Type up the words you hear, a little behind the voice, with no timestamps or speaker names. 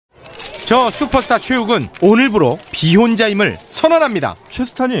저 슈퍼스타 최욱은 오늘부로 비혼자임을 선언합니다. 최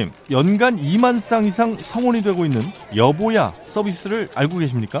스타님, 연간 2만 쌍 이상 성원이 되고 있는 여보야 서비스를 알고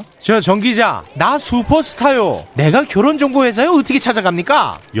계십니까? 저 정 기자, 나 슈퍼스타요. 내가 결혼정보회사에 어떻게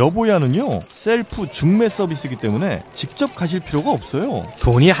찾아갑니까? 여보야는요, 셀프 중매 서비스이기 때문에 직접 가실 필요가 없어요.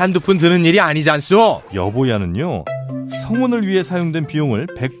 돈이 한두 푼 드는 일이 아니지 않소? 여보야는요, 성혼을 위해 사용된 비용을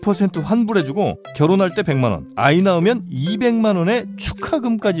 100% 환불해주고 결혼할 때 100만원, 아이 낳으면 200만원의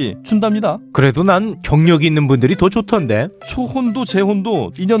축하금까지 준답니다. 그래도 난 경력이 있는 분들이 더 좋던데. 초혼도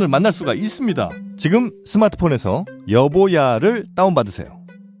재혼도 인연을 만날 수가 있습니다. 지금 스마트폰에서 여보야를 다운받으세요.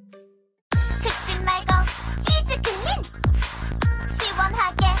 긁지 말고 이즈 클린,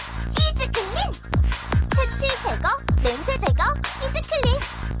 시원하게 이즈 클린, 채취 제거, 냄새 제거 이즈 클린,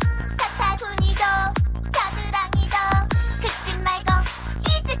 사타구니도 겨드랑이도 긁지 말고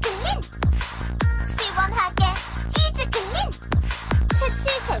이즈 클린, 시원하게 이즈 클린, 채취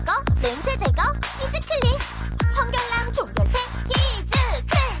제거, 냄새 제거 이즈 클린, 청결남 종결대 이즈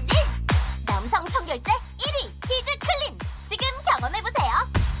클린, 남성 청결제 1위 이즈 클린. 지금 경험해보세요.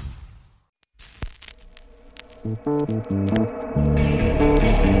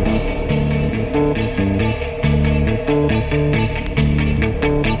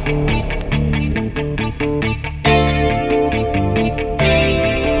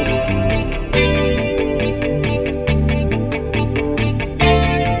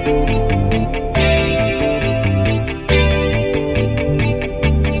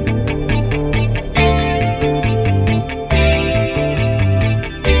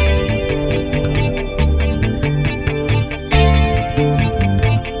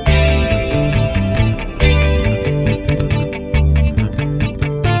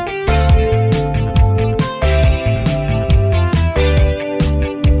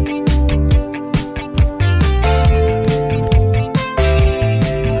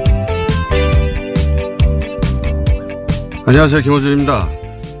 안녕하세요. 김호준입니다.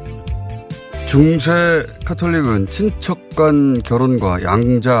 중세 카톨릭은 친척 간 결혼과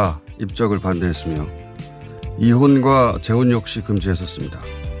양자 입적을 반대했으며 이혼과 재혼 역시 금지했었습니다.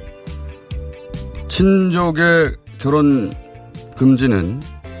 친족의 결혼 금지는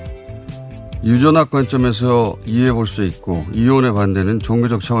유전학 관점에서 이해해 볼 수 있고 이혼의 반대는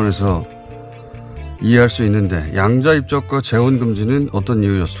종교적 차원에서 이해할 수 있는데 양자 입적과 재혼 금지는 어떤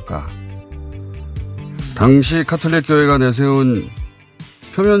이유였을까? 당시 카톨릭 교회가 내세운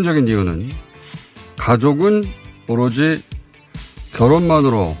표면적인 이유는 가족은 오로지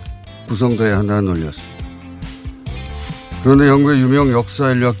결혼만으로 구성되어야 한다는 논리였습니다. 그런데 영국의 유명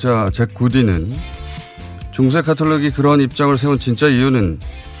역사 인류학자 잭 구디는 중세 카톨릭이 그런 입장을 세운 진짜 이유는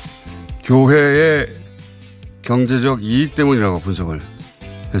교회의 경제적 이익 때문이라고 분석을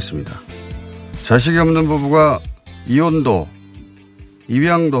했습니다. 자식이 없는 부부가 이혼도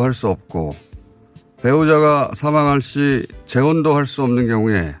입양도 할 수 없고 배우자가 사망할 시 재혼도 할 수 없는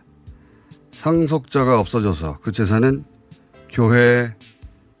경우에 상속자가 없어져서 그 재산은 교회에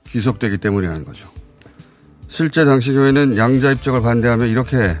귀속되기 때문이라는 거죠. 실제 당시 교회는 양자 입적을 반대하며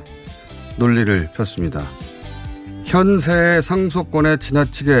이렇게 논리를 폈습니다. 현세의 상속권에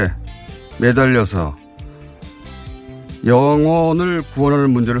지나치게 매달려서 영혼을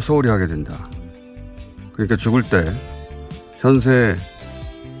구원하는 문제를 소홀히 하게 된다. 그러니까 죽을 때 현세의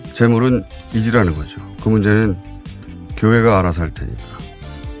재물은 잊으라는 거죠. 그 문제는 교회가 알아서 할 테니까.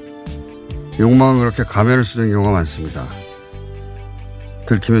 욕망은 그렇게 가면을 쓰는 경우가 많습니다.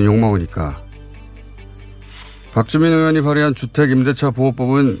 들키면 욕먹으니까. 박주민 의원이 발의한 주택임대차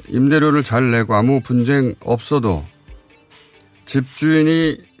보호법은 임대료를 잘 내고 아무 분쟁 없어도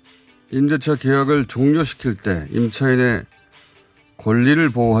집주인이 임대차 계약을 종료시킬 때 임차인의 권리를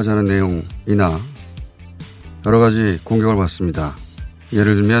보호하자는 내용이나 여러 가지 공격을 받습니다.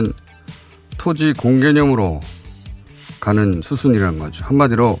 예를 들면 토지 공개념으로 가는 수순이라는 거죠.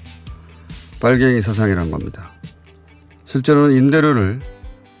 한마디로 빨갱이 사상이라는 겁니다. 실제로는 임대료를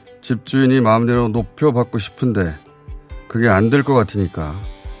집주인이 마음대로 높여받고 싶은데 그게 안 될 것 같으니까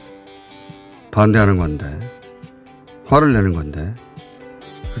반대하는 건데, 화를 내는 건데,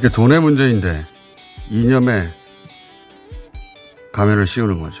 그게 돈의 문제인데 이념에 가면을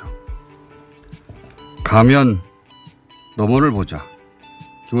씌우는 거죠. 가면 너머를 보자.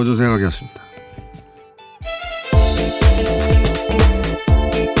 김호준 생각이었습니다.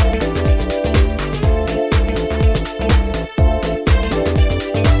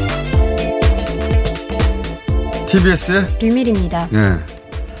 TBS의 류밀입니다. 네.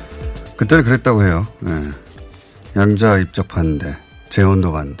 그때는 그랬다고 해요. 네. 양자 입적 반대,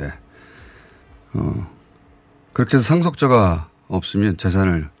 재혼도 반대. 그렇게 해서 상속자가 없으면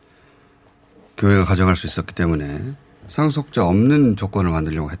재산을 교회가 가져갈 수 있었기 때문에 상속자 없는 조건을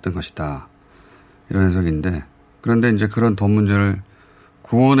만들려고 했던 것이다. 이런 해석인데 그런데 이제 그런 돈 문제를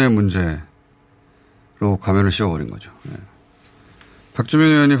구원의 문제로 가면을 씌워버린 거죠. 예. 박주민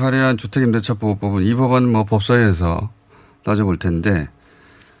의원이 발의한 주택임대차보호법은 이 법안은 뭐 법사위에서 따져볼 텐데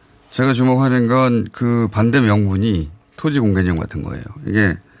제가 주목하는 건 그 반대 명분이 토지 공개념 같은 거예요.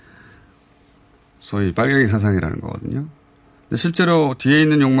 이게 소위 빨갱이 사상이라는 거거든요. 근데 실제로 뒤에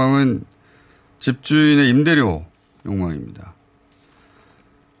있는 욕망은 집주인의 임대료 욕망입니다.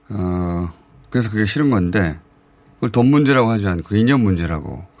 그래서 그게 싫은 건데 그걸 돈 문제라고 하지 않고 이념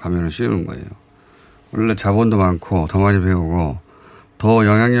문제라고 가면을 씌우는 거예요. 원래 자본도 많고 더 많이 배우고 더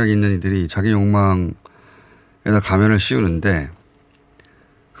영향력 있는 이들이 자기 욕망에다 가면을 씌우는데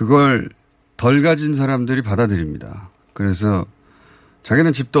그걸 덜 가진 사람들이 받아들입니다. 그래서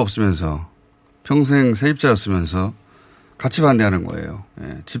자기는 집도 없으면서 평생 세입자였으면서 같이 반대하는 거예요.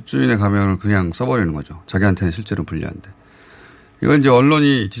 예, 집주인의 가면을 그냥 써버리는 거죠. 자기한테는 실제로 불리한데. 이걸 이제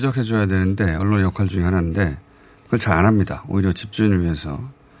언론이 지적해 줘야 되는데 언론의 역할 중에 하나인데 그걸 잘 안 합니다. 오히려 집주인을 위해서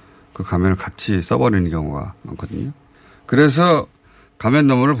그 가면을 같이 써버리는 경우가 많거든요. 그래서 가면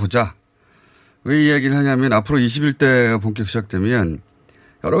너머를 보자. 왜 이야기를 하냐면 앞으로 21대가 본격 시작되면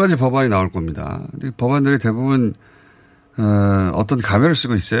여러 가지 법안이 나올 겁니다. 근데 법안들이 대부분 어떤 가면을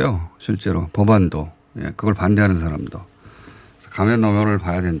쓰고 있어요. 실제로 법안도. 예, 그걸 반대하는 사람도. 그래서 가면 너머를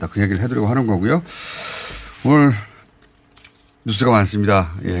봐야 된다. 그 얘기를 해드리고 하는 거고요. 오늘 뉴스가 많습니다.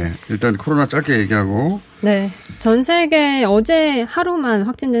 예, 일단 코로나 짧게 얘기하고. 네. 전 세계 어제 하루만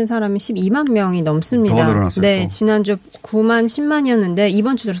확진된 사람이 12만 명이 넘습니다. 더 늘어났어요. 네. 지난주 9만 10만이었는데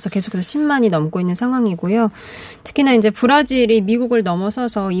이번 주 들어서 계속해서 10만이 넘고 있는 상황이고요. 특히나 이제 브라질이 미국을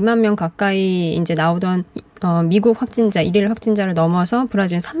넘어서서 2만 명 가까이 이제 나오던 미국 확진자, 일일 확진자를 넘어서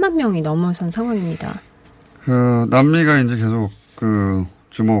브라질은 3만 명이 넘어선 상황입니다. 남미가 이제 계속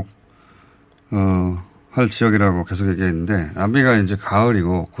주목 할 지역이라고 계속 얘기했는데 남미가 이제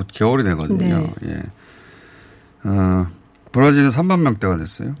가을이고 곧 겨울이 되거든요. 네. 예. 브라질은 3만 명대가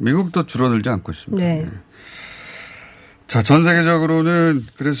됐어요. 미국도 줄어들지 않고 있습니다. 네. 예. 자, 전 세계적으로는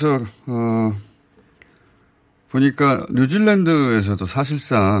그래서 보니까 뉴질랜드에서도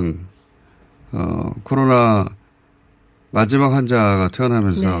사실상 코로나 마지막 환자가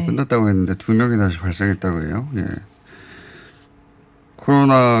퇴원하면서 네. 끝났다고 했는데 2명이 다시 발생했다고 해요. 예.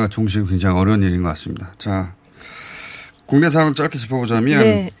 코로나 종식은 굉장히 어려운 일인 것 같습니다. 자, 국내 상황 짧게 짚어보자면.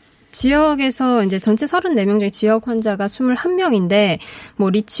 네. 지역에서 이제 전체 34명 중에 지역 환자가 21명인데,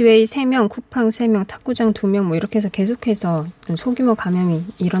 뭐, 리치웨이 3명, 쿠팡 3명, 탁구장 2명, 뭐, 이렇게 해서 계속해서 소규모 감염이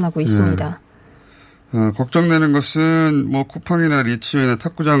일어나고 있습니다. 네. 걱정되는 것은 뭐, 쿠팡이나 리치웨이나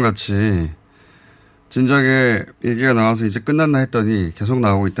탁구장 같이 진작에 얘기가 나와서 이제 끝났나 했더니 계속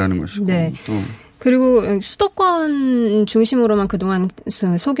나오고 있다는 것이고. 네. 또 그리고 수도권 중심으로만 그동안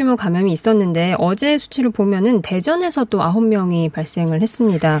소규모 감염이 있었는데 어제 수치를 보면은 대전에서 또 9명이 발생을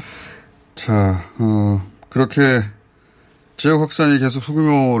했습니다. 자, 그렇게 지역 확산이 계속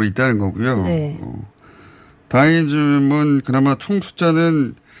소규모로 있다는 거고요. 네. 다행인 점은 그나마 총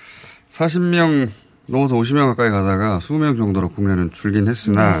숫자는 40명 넘어서 50명 가까이 가다가 20명 정도로 국내는 줄긴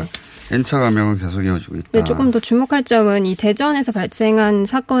했으나 네. N차 감염은 계속 이어지고 있다. 네, 조금 더 주목할 점은 이 대전에서 발생한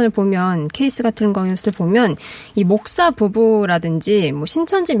사건을 보면 케이스 같은 것을 보면 이 목사 부부라든지 뭐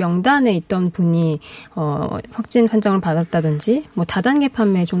신천지 명단에 있던 분이 확진 판정을 받았다든지 뭐 다단계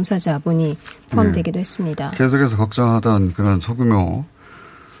판매 종사자분이 포함되기도 했습니다. 계속해서 걱정하던 그런 소규모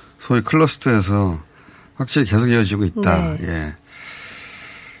소위 클러스터에서 확실히 계속 이어지고 있다. 네. 예.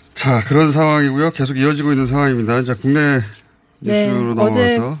 자, 그런 상황이고요. 계속 이어지고 있는 상황입니다. 이제 국내 네, 뉴스로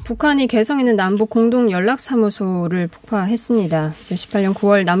어제 넘어가서. 북한이 개성 있는 남북 공동 연락사무소를 폭파했습니다. 2018년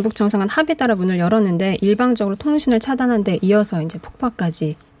 9월 남북 정상간 합의에 따라 문을 열었는데 일방적으로 통신을 차단한 데 이어서 이제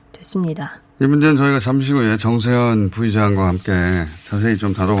폭파까지 됐습니다. 이 문제는 저희가 잠시 후에 정세현 부의장과 함께 자세히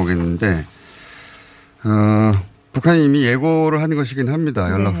좀 다뤄보겠는데, 북한이 이미 예고를 하는 것이긴 합니다.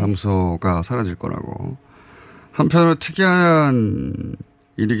 연락사무소가 사라질 거라고. 한편으로 특이한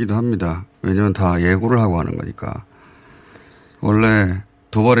일이기도 합니다. 왜냐하면 다 예고를 하고 하는 거니까. 원래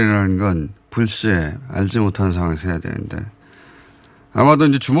도발이라는 건 불시에 알지 못하는 상황에서 해야 되는데 아마도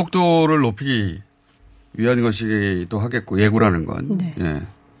이제 주목도를 높이기 위한 것이기도 하겠고 예고라는 건. 네. 예.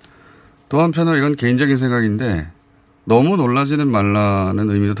 또 한편으로 이건 개인적인 생각인데 너무 놀라지는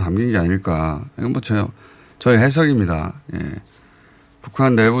말라는 의미도 담긴 게 아닐까. 이건 뭐 저의 해석입니다. 예.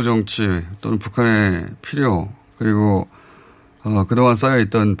 북한 내부 정치 또는 북한의 필요 그리고 그동안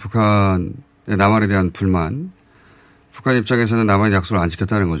쌓여있던 북한의 남한에 대한 불만. 북한 입장에서는 남한의 약속을 안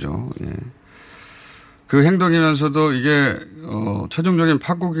지켰다는 거죠. 예. 그 행동이면서도 이게 최종적인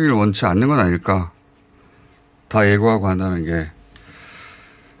파국을 원치 않는 건 아닐까. 다 예고하고 한다는 게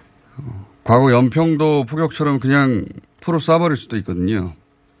과거 연평도 포격처럼 그냥 풀어 쏴버릴 수도 있거든요.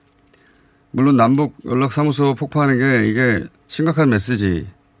 물론 남북 연락사무소 폭파하는 게 이게 심각한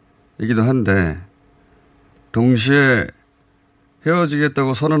메시지이기도 한데 동시에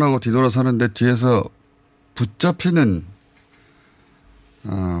헤어지겠다고 선언하고 뒤돌아서는데 뒤에서 붙잡히는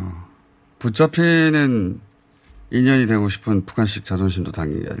인연이 되고 싶은 북한식 자존심도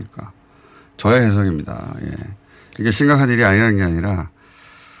담긴 게 아닐까. 저의 해석입니다. 예. 이게 심각한 일이 아니라는 게 아니라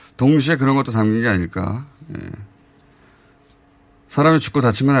동시에 그런 것도 담긴 게 아닐까. 예. 사람이 죽고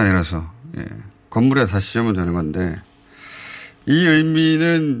다친 건 아니라서 예. 건물에 다시 지으면 되는 건데 이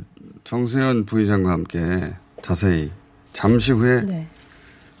의미는 정세현 부의장과 함께 자세히 잠시 후에 네.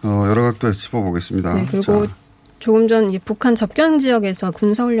 여러 각도에서 짚어보겠습니다. 네, 그리고 자. 조금 전 북한 접경 지역에서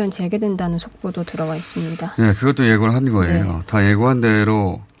군사훈련 재개된다는 속보도 들어와 있습니다. 네, 그것도 예고를 한 거예요. 네. 다 예고한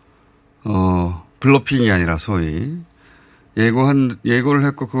대로 블러핑이 아니라 소위 예고를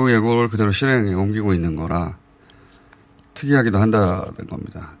했고 그 예고를 그대로 실행에 옮기고 있는 거라 특이하기도 한다는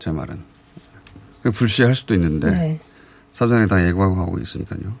겁니다. 제 말은. 불시할 수도 있는데 네. 사전에 다 예고하고 하고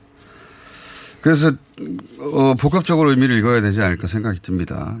있으니까요. 그래서 복합적으로 의미를 읽어야 되지 않을까 생각이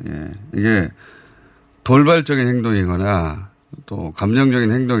듭니다. 예. 이게 돌발적인 행동이거나 또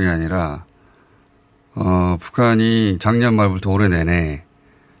감정적인 행동이 아니라 북한이 작년 말부터 올해 내내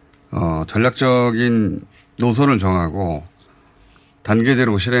전략적인 노선을 정하고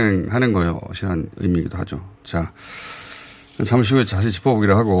단계제로 실행하는 것이라는 의미이기도 하죠. 자, 잠시 후에 자세히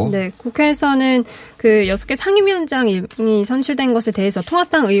짚어보기로 하고. 네, 국회에서는 그 6개 상임위원장이 선출된 것에 대해서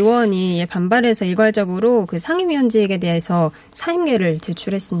통합당 의원이 반발해서 일괄적으로 그 상임위원직에 대해서 사임계를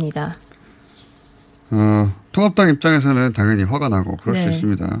제출했습니다. 통합당 입장에서는 당연히 화가 나고 그럴 네. 수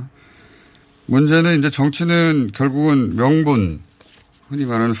있습니다. 문제는 이제 정치는 결국은 명분, 흔히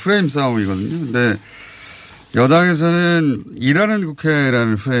말하는 프레임 싸움이거든요. 근데 여당에서는 일하는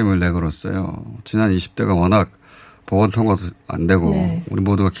국회라는 프레임을 내걸었어요. 지난 20대가 워낙 법안 통과도 안 되고 네. 우리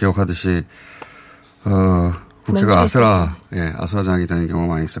모두가 기억하듯이 국회가 아수라장이 되는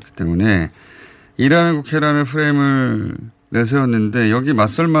경우가 많이 있었기 때문에 일하는 국회라는 프레임을 내세웠는데 여기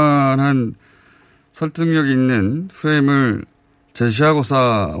맞설만한 설득력 있는 프레임을 제시하고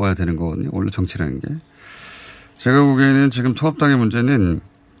싸워야 되는 거거든요. 원래 정치라는 게. 제가 보기에는 지금 통합당의 문제는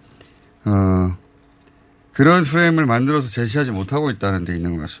그런 프레임을 만들어서 제시하지 못하고 있다는 데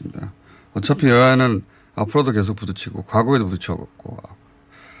있는 것 같습니다. 어차피 여야는 앞으로도 계속 부딪히고 과거에도 부딪혀왔고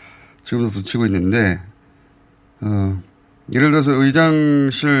지금도 부딪히고 있는데 예를 들어서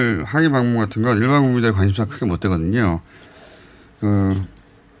의장실 항의 방문 같은 건 일반 국민들의 관심사가 크게 못 되거든요.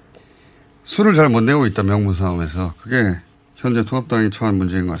 수를 잘 못 내고 있다 명분 싸움에서 그게 현재 통합당이 처한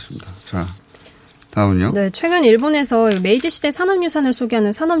문제인 것 같습니다. 자, 다음은요. 네, 최근 일본에서 메이지 시대 산업유산을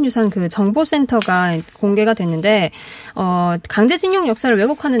소개하는 산업유산 그 정보센터가 공개가 됐는데 강제징용 역사를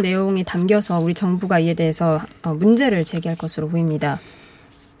왜곡하는 내용이 담겨서 우리 정부가 이에 대해서 문제를 제기할 것으로 보입니다.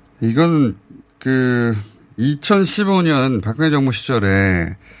 이건 2015년 박근혜 정부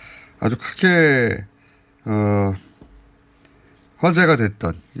시절에 아주 크게 화제가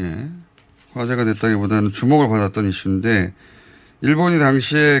됐던 화제가 됐다기보다는 주목을 받았던 이슈인데 일본이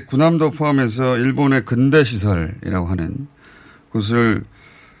당시에 군함도 포함해서 일본의 근대시설이라고 하는 곳을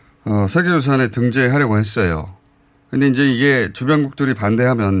세계유산에 등재하려고 했어요. 근데 이제 이게 주변국들이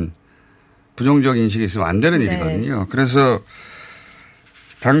반대하면 부정적 인식이 있으면 안 되는 일이거든요. 그래서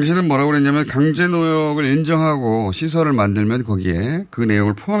당시는 뭐라고 그랬냐면 강제노역을 인정하고 시설을 만들면 거기에 그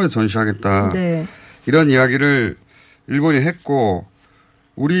내용을 포함해서 전시하겠다. 네. 이런 이야기를 일본이 했고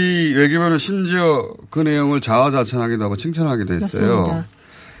우리 외교부는 심지어 그 내용을 자화자찬하기도 하고 칭찬하기도 했어요.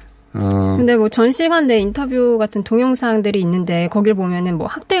 맞습니다. 근데 뭐 전시관 내 인터뷰 같은 동영상들이 있는데 거길 보면은 뭐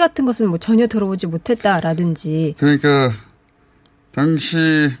학대 같은 것은 뭐 전혀 들어오지 못했다라든지. 그러니까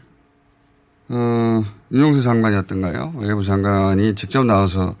당시 윤용세 장관이었던가요? 외교부 장관이 직접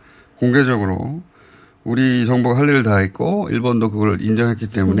나와서 공개적으로 우리 정부가 할 일을 다 했고 일본도 그걸 인정했기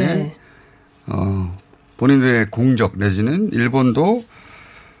때문에 네. 본인들의 공적 내지는 일본도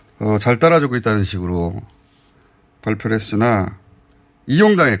잘 따라주고 있다는 식으로 발표를 했으나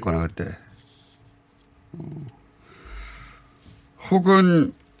이용당했거나 그때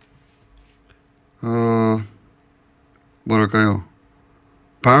혹은 뭐랄까요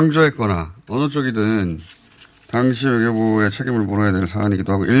방조했거나 어느 쪽이든 당시 외교부의 책임을 물어야 될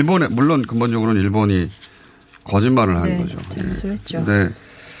사안이기도 하고 물론 근본적으로는 일본이 거짓말을 한 거죠. 잘못을 했죠. 네.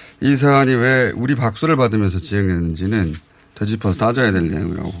 이 사안이 왜 우리 박수를 받으면서 진행됐는지는 되짚어서 따져야 될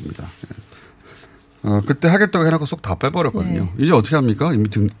내용이라고 봅니다. 그때 하겠다고 해놓고 쏙 다 빼버렸거든요. 네. 이제 어떻게 합니까? 이미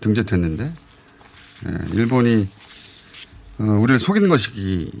등재됐는데. 일본이 우리를 속이는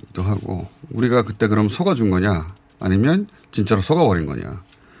것이기도 하고 우리가 그때 그럼 속아준 거냐 아니면 진짜로 속아버린 거냐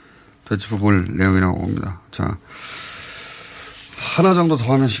되짚어볼 내용이라고 봅니다. 자, 하나 정도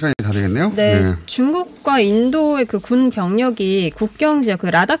더 하면 시간이 다 되겠네요. 네, 중국과 인도의 그 군 병력이 국경 지역, 그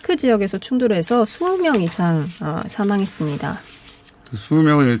라다크 지역에서 충돌해서 20명 이상 사망했습니다.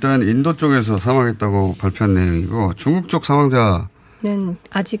 20명은 일단 인도 쪽에서 사망했다고 발표한 내용이고 중국 쪽 사망자는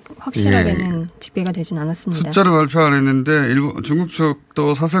아직 확실하게는 집계가 되진 않았습니다. 숫자를 발표 안 했는데 중국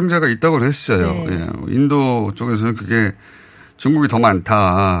쪽도 사상자가 있다고 했어요. 네. 예, 인도 쪽에서는 그게 중국이 더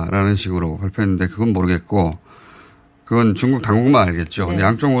많다라는 식으로 발표했는데 그건 모르겠고 그건 중국 당국만 알겠죠. 네.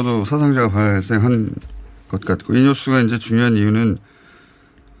 양쪽 모두 사상자가 발생한 것 같고 이 뉴스가 이제 중요한 이유는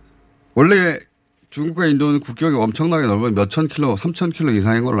원래 중국과 인도는 국경이 엄청나게 넓어요. 몇천 킬로, 3천 킬로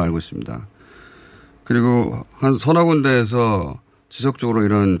이상인 걸로 알고 있습니다. 그리고 한 서너 군데에서 지속적으로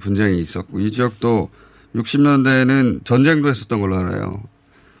이런 분쟁이 있었고 이 지역도 60년대에는 전쟁도 했었던 걸로 알아요.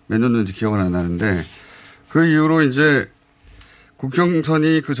 몇 년도인지 기억은 안 나는데 그 이후로 이제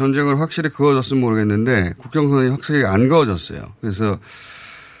국경선이 그 전쟁을 확실히 그어졌으면 모르겠는데 국경선이 확실히 안 그어졌어요. 그래서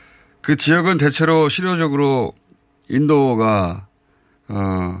그 지역은 대체로 실효적으로 인도가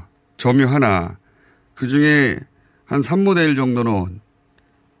점유하나 그중에 한 3분의 1 정도는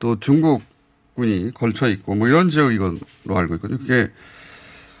또 중국군이 걸쳐 있고 뭐 이런 지역인 걸로 알고 있거든요. 그게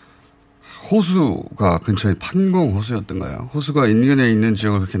호수가 근처에 판공 호수였던가요? 호수가 인근에 있는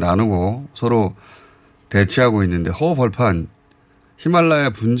지역을 그렇게 나누고 서로 대치하고 있는데 허벌판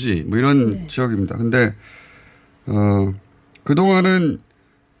히말라야 분지 뭐 이런 지역입니다. 근데 그동안은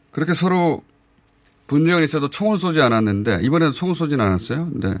그렇게 서로 분쟁은 있어도 총을 쏘지 않았는데 이번에도 총을 쏘진 않았어요.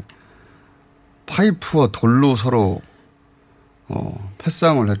 근데 파이프와 돌로 서로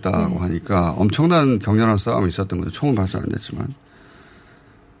패싸움을 했다고 하니까 엄청난 격렬한 싸움이 있었던 거죠. 총은 발사 안 됐지만.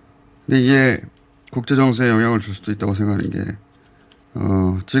 근데 이게 국제정세에 영향을 줄 수도 있다고 생각하는 게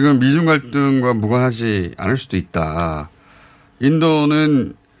지금 미중 갈등과 무관하지 않을 수도 있다.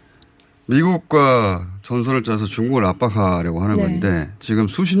 인도는 미국과 전선을 짜서 중국을 압박하려고 하는 건데 지금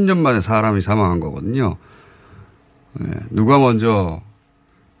수십 년 만에 사람이 사망한 거거든요. 네, 누가 먼저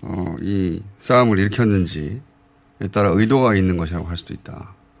이 싸움을 일으켰는지에 따라 의도가 있는 것이라고 할 수도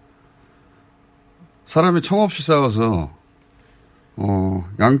있다. 사람이 총 없이 싸워서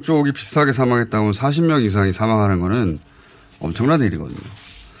양쪽이 비슷하게 사망했다면 40명 이상이 사망하는 것은 엄청난 일이거든요.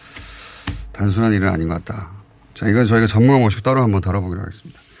 단순한 일은 아닌 것 같다. 자, 이건 저희가 전문가 모시고 따로 한번 다뤄보기로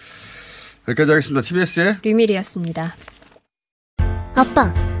하겠습니다. 여기까지 하겠습니다. TBS의 류밀희였습니다.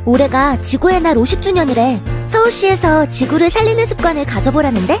 아빠, 올해가 지구의 날 50주년이래. 서울시에서 지구를 살리는 습관을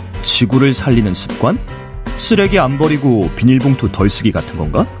가져보라는데? 지구를 살리는 습관? 쓰레기 안 버리고 비닐봉투 덜 쓰기 같은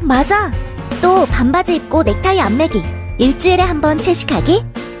건가? 맞아. 또 반바지 입고 넥타이 안 매기, 일주일에 한 번 채식하기,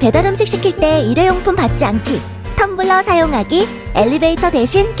 배달음식 시킬 때 일회용품 받지 않기, 텀블러 사용하기, 엘리베이터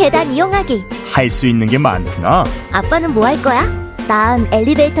대신 계단 이용하기. 할 수 있는 게 많구나. 아빠는 뭐 할 거야? 난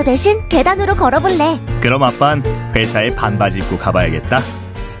엘리베이터 대신 계단으로 걸어볼래. 그럼 아빤 회사에 반바지 입고 가봐야겠다.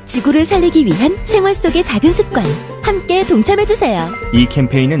 지구를 살리기 위한 생활 속의 작은 습관, 함께 동참해주세요. 이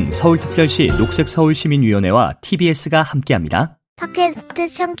캠페인은 서울특별시 녹색서울시민위원회와 TBS가 함께합니다. 팟캐스트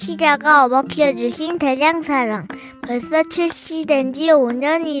청취자가 어머 키워주신 대장사랑. 벌써 출시된 지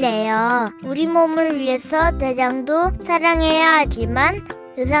 5년이래요. 우리 몸을 위해서 대장도 사랑해야 하지만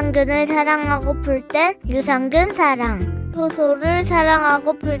유산균을 사랑하고 풀 땐 유산균 사랑, 효소를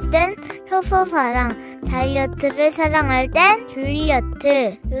사랑하고 풀 땐 효소 사랑, 다이어트를 사랑할 땐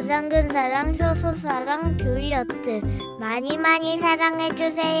줄리어트. 유산균 사랑, 효소 사랑, 줄리어트. 많이 많이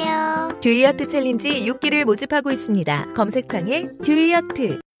사랑해주세요. 듀이어트 챌린지 6기를 모집하고 있습니다. 검색창에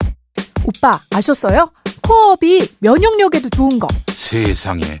듀이어트. 오빠 아셨어요? 코어업이 면역력에도 좋은 거.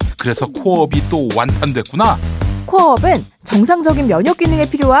 세상에, 그래서 코어업이 또 완판됐구나. 코어업은 정상적인 면역 기능에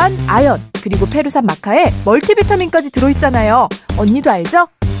필요한 아연, 그리고 페루산 마카에 멀티비타민까지 들어있잖아요. 언니도 알죠?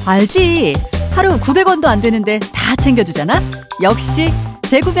 알지. 하루 900원도 안 되는데 다 챙겨주잖아. 역시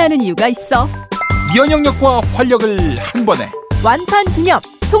재구매하는 이유가 있어. 면역력과 활력을 한 번에. 완판 기념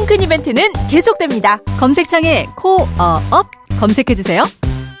통큰 이벤트는 계속됩니다. 검색창에 코어업 검색해주세요.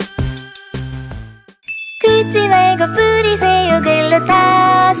 긁지 말고 뿌리세요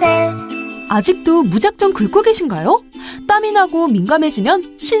글루타셀. 아직도 무작정 긁고 계신가요? 땀이 나고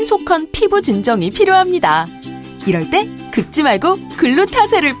민감해지면 신속한 피부 진정이 필요합니다. 이럴 때 긁지 말고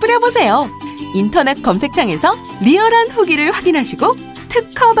글루타셀을 뿌려보세요. 인터넷 검색창에서 리얼한 후기를 확인하시고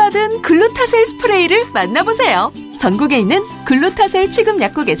특허받은 글루타셀 스프레이를 만나보세요. 전국에 있는 글루타셀 취급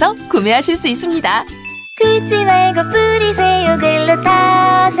약국에서 구매하실 수 있습니다. 긁지 말고 뿌리세요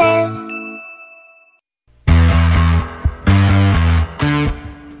글루타셀.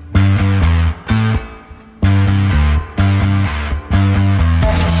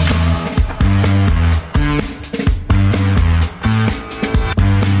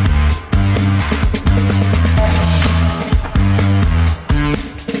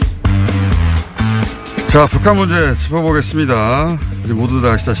 자, 북한 문제 짚어보겠습니다. 이제 모두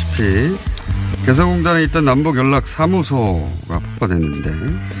다 아시다시피 개성공단에 있던 남북연락사무소가 폭파됐는데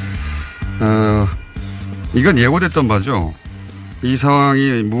이건 예고됐던 바죠. 이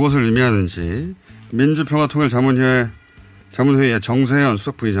상황이 무엇을 의미하는지 민주평화통일자문회의 정세현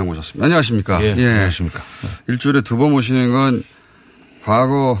수석부의장 모셨습니다. 안녕하십니까? 예, 안녕하십니까? 일주일에 2번 모시는 건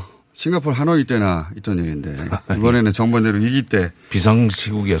과거 싱가포르 하노이 때나 있던 일인데 이번에는 정반대로 위기 때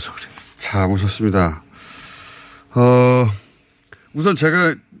비상시국이어서 그래요. 자, 모셨습니다. 우선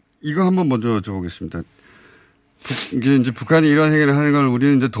제가 이거 한번 먼저 여쭤보겠습니다. 이게 이제 북한이 이런 행위를 하는 걸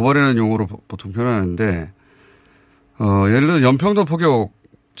우리는 이제 도발이라는 용어로 보통 표현하는데, 예를 들어 연평도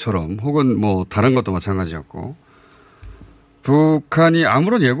포격처럼 혹은 뭐 다른 것도 마찬가지였고, 북한이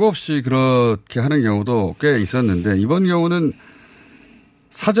아무런 예고 없이 그렇게 하는 경우도 꽤 있었는데, 이번 경우는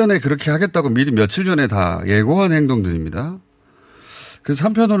사전에 그렇게 하겠다고 미리 며칠 전에 다 예고한 행동들입니다. 그래서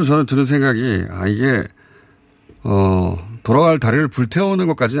한편으로 저는 드는 생각이, 이게, 돌아갈 다리를 불태우는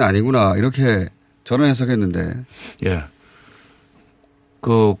것까지는 아니구나. 이렇게 저는 해석했는데. 예.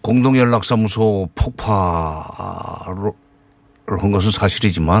 그 공동연락사무소 폭파를 한 것은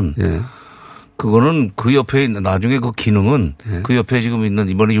사실이지만. 예. 그거는 그 옆에 있는, 나중에 그 기능은 예. 그 옆에 지금 있는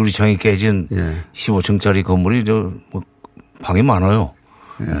이번에 유리창이 깨진 예. 15층짜리 건물이 뭐 방이 많아요.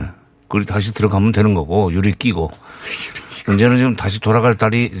 예. 그걸 다시 들어가면 되는 거고, 유리 끼고. 문제는 지금 다시 돌아갈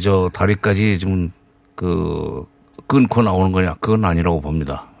다리까지 지금 끊고 나오는 거냐, 그건 아니라고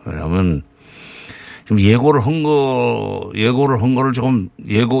봅니다. 왜냐하면 지금 예고를 한 거를 조금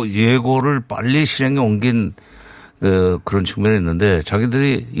예고를 빨리 실행에 옮긴 그런 측면이 있는데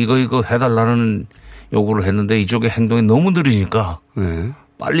자기들이 이거 해달라는 요구를 했는데 이쪽의 행동이 너무 느리니까 네.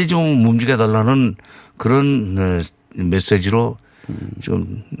 빨리 좀 움직여달라는 그런 메시지로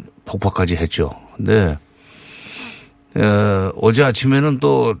좀 폭파까지 했죠. 근데 어제 아침에는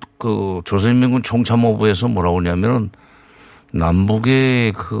또 그 조선인민군 총참모부에서 뭐라고 하냐면은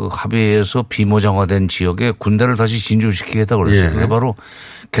남북의 그 합의에서 비무장화된 지역에 군대를 다시 진주시키겠다고 그랬어요. 예. 그게 바로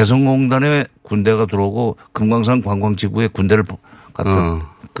개성공단에 군대가 들어오고 금강산 관광지구에 군대를 갖다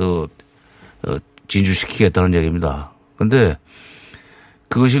진주시키겠다는 얘기입니다. 그런데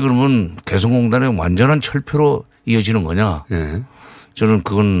그것이 그러면 개성공단의 완전한 철폐로 이어지는 거냐? 예. 저는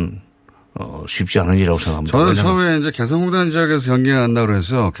그건 쉽지 않은 일이라고 생각합니다. 저는 처음에 이제 개성공단 지역에서 경기가 난다고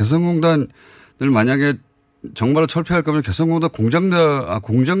해서 개성공단을 만약에 정말로 철폐할 거면 개성공단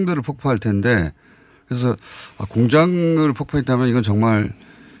공장들을 폭파할 텐데 그래서 공장을 폭파했다면 이건 정말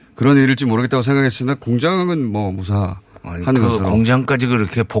그런 일일지 모르겠다고 생각했으나 공장은 뭐 무사하는 것으로. 공장까지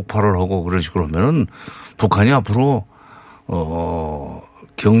그렇게 폭발을 하고 그런 식으로 하면은 북한이 앞으로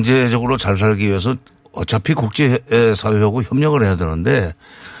경제적으로 잘 살기 위해서 어차피 국제사회하고 협력을 해야 되는데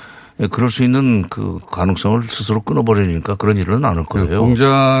그럴 수 있는 그 가능성을 스스로 끊어버리니까 그런 일은 않을 거예요.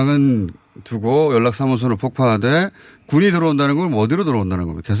 공장은 두고 연락사무소를 폭파하되 군이 들어온다는 건 어디로 들어온다는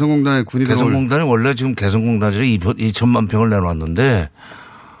겁니까? 개성공단에 군이 개성공단이 원래 지금 개성공단에 2천만 평을 내놨는데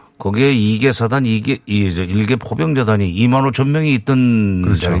거기에 2개 사단, 1개 포병자단이 2만 5천 명이 있던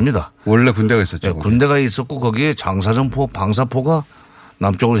그렇죠. 자리입니다. 원래 군대가 있었죠. 네, 군대가 있었고 거기에 장사정포, 방사포가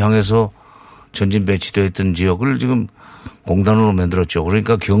남쪽을 향해서 전진 배치되어 있던 지역을 지금 공단으로 만들었죠.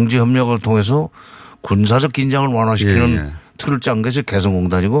 그러니까 경제 협력을 통해서 군사적 긴장을 완화시키는 틀을 짠 것이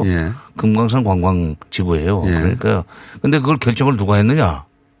개성공단이고 금강산 관광지구예요. 그러니까 근데 그걸 결정을 누가 했느냐?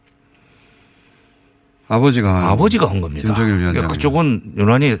 아버지가 한 겁니다. 그러니까 그쪽은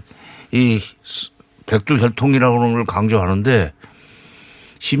유난히 이 백두혈통이라고 하는 걸 강조하는데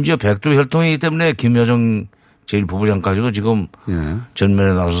심지어 백두혈통이기 때문에 김여정 제1부부장까지도 지금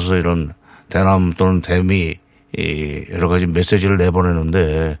전면에 나서서 이런 대남 또는 대미 여러 가지 메시지를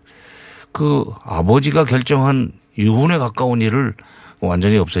내보내는데 그 아버지가 결정한 유훈에 가까운 일을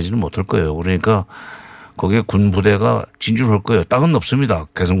완전히 없애지는 못할 거예요. 그러니까 거기에 군부대가 진주를 할 거예요. 땅은 없습니다.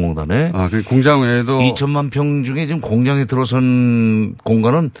 개성공단에. 그 공장 외에도 2천만 평 중에 지금 공장에 들어선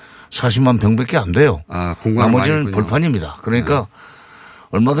공간은 40만 평밖에 안 돼요. 나머지는 벌판입니다. 그러니까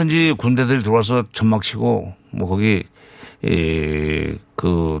얼마든지 군대들이 들어와서 천막 치고 뭐 거기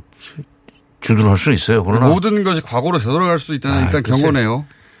주둔할 수 있어요. 그러나 모든 것이 과거로 되돌아갈 수 있다는 일단 경고네요.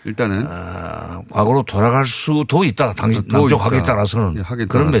 일단은 과거로 돌아갈 수도 있다. 남쪽 학에 따라서는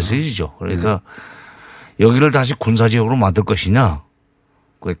그런 메시지죠. 그러니까 여기를 다시 군사지역으로 만들 것이냐,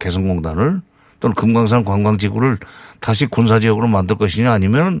 그 개성공단을 또는 금강산 관광지구를 다시 군사지역으로 만들 것이냐,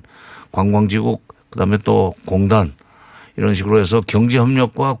 아니면 관광지구 그다음에 또 공단 이런 식으로 해서 경제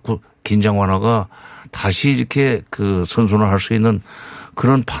협력과 긴장 완화가 다시 이렇게 선순환할 수 있는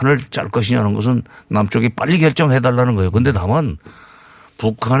그런 판을 짤 것이냐는 것은 남쪽이 빨리 결정해달라는 거예요. 그런데 다만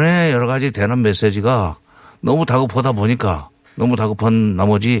북한의 여러 가지 대남 메시지가 너무 다급하다 보니까 너무 다급한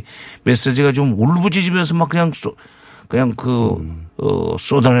나머지 메시지가 좀 울부짖으면서 막 그냥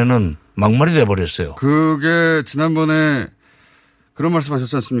쏟아내는 막말이 돼버렸어요. 그게 지난번에 그런 말씀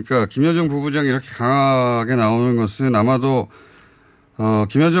하셨지 않습니까? 김여정 부부장이 이렇게 강하게 나오는 것은 아마도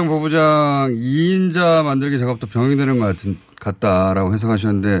김여정 부부장 2인자 만들기 작업도 병행되는 것 같다라고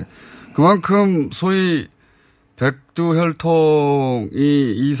해석하셨는데 그만큼 소위 백두혈통이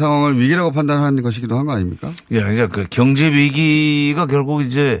이 상황을 위기라고 판단하는 것이기도 한 거 아닙니까? 예, 이제 그 경제 위기가 결국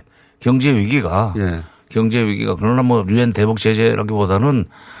이제 경제 위기가 그러나 뭐 유엔 대북 제재라기보다는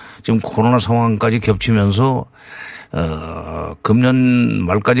지금 코로나 상황까지 겹치면서 금년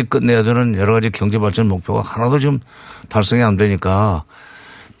말까지 끝내야 되는 여러 가지 경제 발전 목표가 하나도 지금 달성이 안 되니까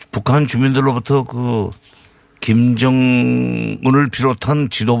북한 주민들로부터 그 김정은을 비롯한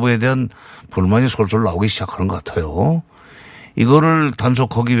지도부에 대한 불만이 솔솔 나오기 시작하는 것 같아요. 이거를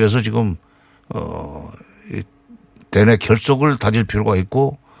단속하기 위해서 지금 대내 결속을 다질 필요가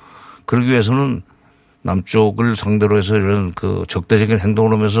있고 그러기 위해서는 남쪽을 상대로 해서 이런 그 적대적인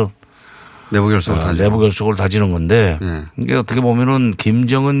행동을 하면서 내부 결속을 다지는 건데 이게 어떻게 보면은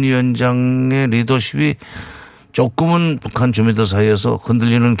김정은 위원장의 리더십이 조금은 북한 주민들 사이에서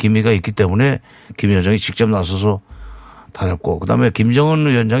흔들리는 기미가 있기 때문에 김 위원장이 직접 나서서 다녔고 그다음에 김정은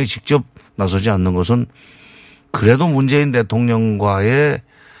위원장이 직접 나서지 않는 것은 그래도 문재인 대통령과의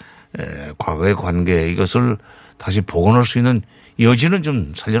과거의 관계 이것을 다시 복원할 수 있는 여지는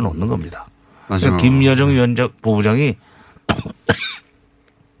좀 살려놓는 겁니다. 그러니까 김여정 위원장 부부장이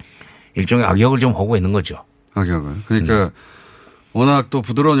일종의 악역을 좀 하고 있는 거죠. 악역을. 그러니까 워낙 또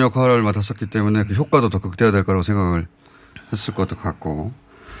부드러운 역할을 맡았었기 때문에 그 효과도 더 극대화될 거라고 생각을 했을 것도 같고.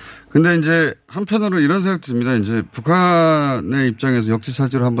 근데 이제 한편으로 이런 생각도 듭니다. 이제 북한의 입장에서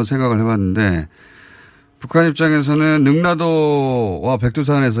역지사지로 한번 생각을 해봤는데 북한 입장에서는 능라도와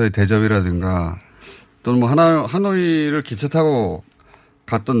백두산에서의 대접이라든가 또는 뭐 하노이를 기차 타고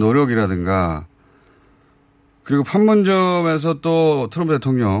갔던 노력이라든가 그리고 판문점에서 또 트럼프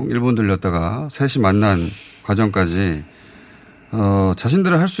대통령 일본 들렸다가 셋이 만난 과정까지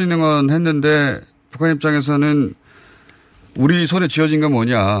자신들은 할 수 있는 건 했는데 북한 입장에서는 우리 손에 쥐어진 건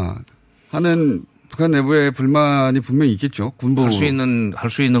뭐냐 하는 북한 내부의 불만이 분명히 있겠죠. 군부 할 수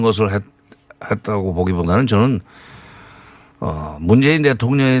있는 것을 했다고 보기보다는 저는 문재인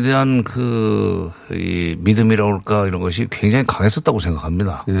대통령에 대한 이 믿음이라고 할까 이런 것이 굉장히 강했었다고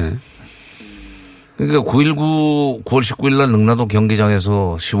생각합니다. 네. 그러니까 9.19 9월 19일 날 능라도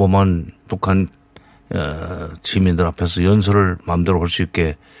경기장에서 15만 북한 시민들 앞에서 연설을 마음대로 할 수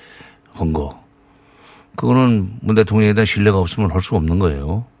있게 한 거. 그거는 문 대통령에 대한 신뢰가 없으면 할 수가 없는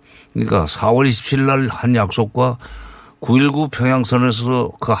거예요. 그러니까 4월 27일 날 한 약속과 9.19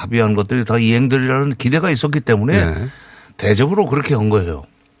 평양선에서 그 합의한 것들이 다 이행되리라는 기대가 있었기 때문에 대접으로 그렇게 한 거예요.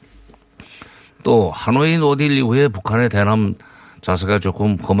 또 하노이 노딜 이후에 북한의 대남 자세가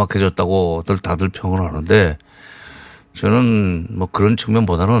조금 험악해졌다고 다들 평을 하는데 저는 뭐 그런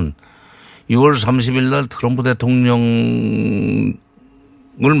측면보다는 6월 30일 날 트럼프 대통령을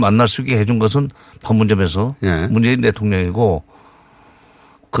만날 수 있게 해준 것은 판문점에서 문재인 대통령이고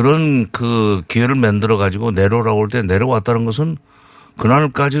그런 그 기회를 만들어 가지고 내려올 때 내려왔다는 것은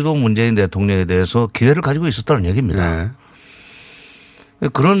그날까지도 문재인 대통령에 대해서 기회를 가지고 있었다는 얘기입니다.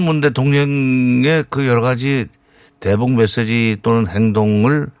 그런 문 대통령의 그 여러 가지 대북 메시지 또는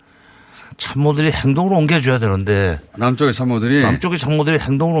행동을 참모들이 행동으로 옮겨줘야 되는데 남쪽의 참모들이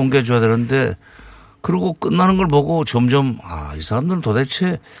행동으로 옮겨줘야 되는데 그리고 끝나는 걸 보고 점점 이 사람들은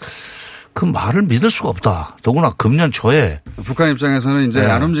도대체 그 말을 믿을 수가 없다. 더구나 금년 초에 북한 입장에서는 이제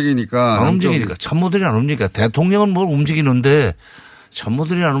안 움직이니까 참모들이 안 움직이니까 대통령은 뭘 움직이는데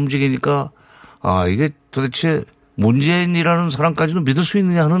참모들이 안 움직이니까 이게 도대체 문재인이라는 사람까지도 믿을 수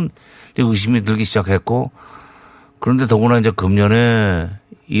있느냐 하는 의심이 들기 시작했고 그런데 더구나 이제 금년에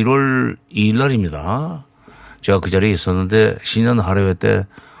 1월 2일 날입니다. 제가 그 자리에 있었는데 신년 할애회 때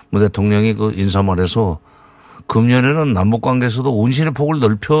문 대통령이 그 인사말에서 금년에는 남북 관계에서도 운신의 폭을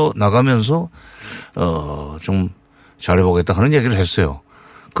넓혀 나가면서 좀 잘해보겠다 하는 얘기를 했어요.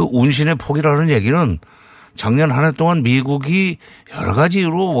 그 운신의 폭이라는 얘기는 작년 한 해 동안 미국이 여러 가지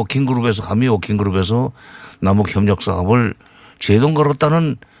이유로 감미 워킹그룹에서 남북 협력 사업을 제동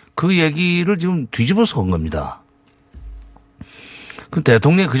걸었다는 그 얘기를 지금 뒤집어서 온 겁니다. 그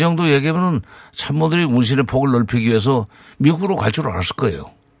대통령이 그 정도 얘기하면은 참모들이 운신의 폭을 넓히기 위해서 미국으로 갈 줄 알았을 거예요.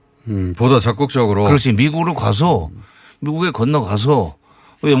 보다 적극적으로. 그렇지. 미국으로 가서 미국에 건너가서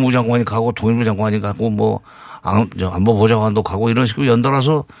외무부 장관이 가고 통일부 장관이 가고 뭐 안보부 장관도 가고 이런 식으로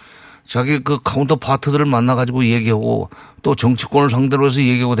연달아서 자기 그 카운터 파트들을 만나가지고 얘기하고 또 정치권을 상대로 해서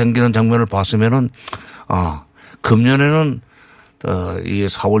얘기하고 다니는 장면을 봤으면은 금년에는 이게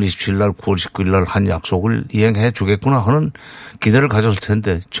 4월 27일 날 9월 19일 날 한 약속을 이행해 주겠구나 하는 기대를 가졌을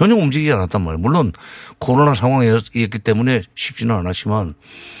텐데 전혀 움직이지 않았단 말이에요. 물론 코로나 상황이었기 때문에 쉽지는 않았지만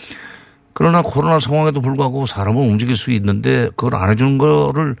그러나 코로나 상황에도 불구하고 사람은 움직일 수 있는데 그걸 안 해주는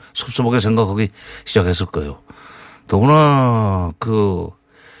거를 섭섭하게 생각하기 시작했을 거예요. 더구나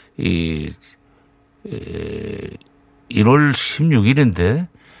 1월 16일인데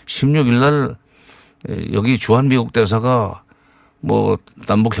 16일 날 여기 주한 미국 대사가 뭐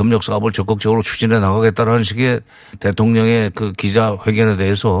남북 협력 사업을 적극적으로 추진해 나가겠다라는 식의 대통령의 그 기자회견에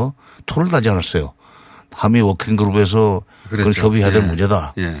대해서 토를 하지 않았어요. 한미 워킹그룹에서 그걸 협의해야 될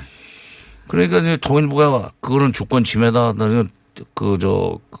문제다. 예. 그러니까 이제 통일부가 그거는 주권 침해다.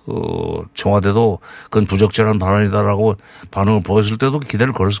 청와대도 그건 부적절한 발언이다라고 반응을 보였을 때도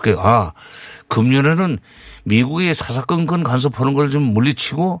기대를 걸었을 거예요. 아, 금년에는 미국이 사사건건 간섭하는 걸 좀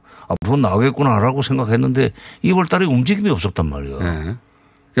물리치고 앞으로 나오겠구나라고 생각했는데 2월 달에 움직임이 없었단 말이에요. 네.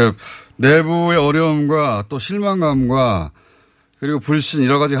 그러니까 내부의 어려움과 또 실망감과 그리고 불신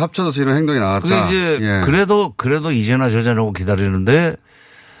여러 가지 합쳐져서 이런 행동이 나왔다. 그게 이제 예. 그래도 이제나 저제나고 기다리는데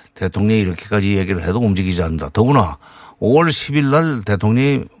대통령이 이렇게까지 얘기를 해도 움직이지 않는다. 더구나 5월 10일 날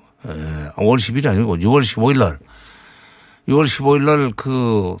대통령이 5월 10일이 아니고 6월 15일 날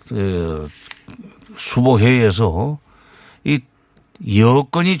수보회의에서 이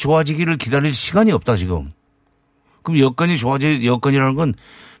여건이 좋아지기를 기다릴 시간이 없다 지금. 그럼 여건이라는 건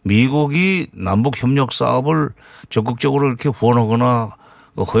미국이 남북 협력 사업을 적극적으로 이렇게 후원하거나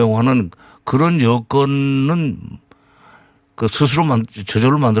허용하는 그런 여건은 스스로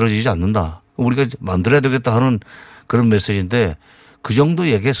저절로 만들어지지 않는다. 우리가 만들어야 되겠다 하는 그런 메시지인데 그 정도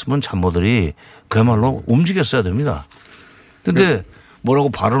얘기했으면 참모들이 그야말로 움직였어야 됩니다. 그런데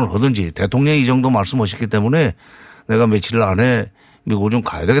뭐라고 발언을 하든지 대통령이 이 정도 말씀하셨기 때문에 내가 며칠 안에 미국을 좀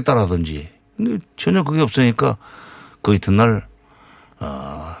가야 되겠다라든지 근데 전혀 그게 없으니까 그 이튿날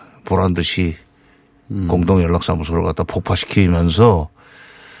보란 듯이 공동연락사무소를 갖다 폭파시키면서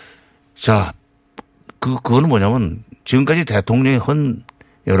자 그거는 뭐냐면 지금까지 대통령이 한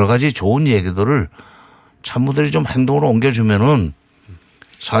여러 가지 좋은 얘기들을 참모들이 좀 행동으로 옮겨주면은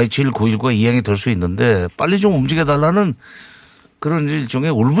 4.27 9.19가 이행이 될 수 있는데 빨리 좀 움직여달라는 그런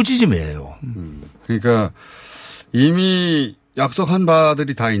일종의 울부짖음이에요. 그러니까 이미 약속한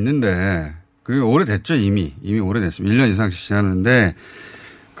바들이 다 있는데 그게 오래됐죠 이미 오래됐습니다. 1년 이상씩 지났는데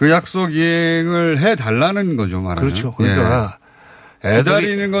그 약속 이행을 해달라는 거죠 말하면. 그렇죠. 그러니까 예.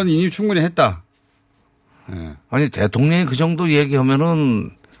 기다리는 건 이미 충분히 했다. 예. 아니 대통령이 그 정도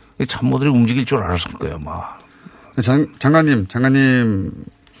얘기하면은 참모들이 움직일 줄 알았을 거예요 아마.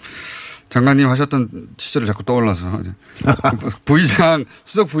 장관님 하셨던 시절을 자꾸 떠올라서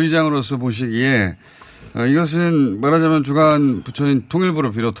수석 부의장으로서 보시기에 이것은 말하자면 주간 부처인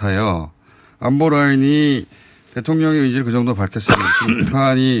통일부를 비롯하여 안보 라인이 대통령의 의지를 그 정도 밝혔으니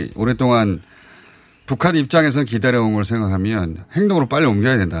북한이 오랫동안 북한 입장에서는 기다려온 걸 생각하면 행동으로 빨리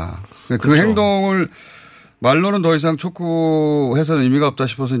옮겨야 된다. 그 그렇죠. 행동을 말로는 더 이상 촉구해서는 의미가 없다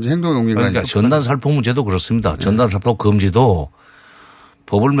싶어서 이제 행동에 옮긴 거 아닙니까? 그러니까 전단살포 문제도 그렇습니다. 전단살포 금지도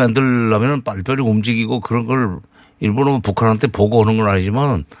법을 만들려면 빨리빨리 움직이고 그런 걸 일본은 북한한테 보고 오는 건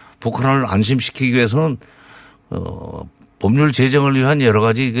아니지만 북한을 안심시키기 위해서는 법률 제정을 위한 여러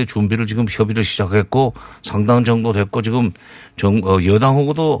가지 준비를 지금 협의를 시작했고 상당 정도 됐고 지금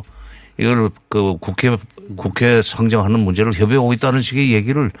여당하고도 이걸 국회 상정하는 문제를 협의하고 있다는 식의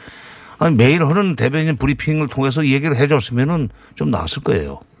얘기를 아니 매일 하는 대변인 브리핑을 통해서 이 얘기를 해줬으면은 좀 나았을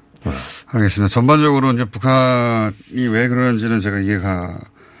거예요. 알겠습니다. 전반적으로 이제 북한이 왜 그러는지는 제가 이해가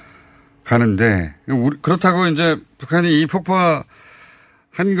가는데 그렇다고 이제 북한이 이 폭파한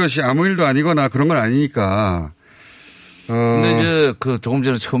것이 아무 일도 아니거나 그런 건 아니니까. 근데 이제 조금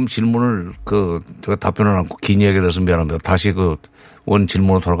전에 처음 질문을 제가 답변을 않고 긴 얘기를 해서 미안합니다. 다시 원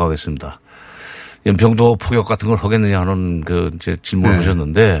질문으로 돌아가겠습니다. 연평도 포격 같은 걸 하겠느냐 하는 이제 질문을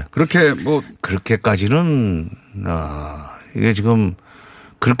하셨는데. 그렇게까지는, 이게 지금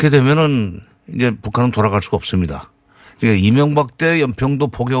그렇게 되면은 이제 북한은 돌아갈 수가 없습니다. 그러니까 이명박 때 연평도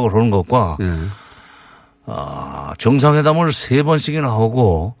포격을 하는 것과 정상회담을 3번씩이나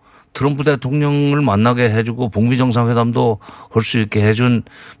하고 트럼프 대통령을 만나게 해주고 북미 정상회담도 할 수 있게 해준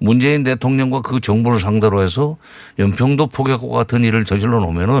문재인 대통령과 그 정부를 상대로 해서 연평도 포격과 같은 일을 저질러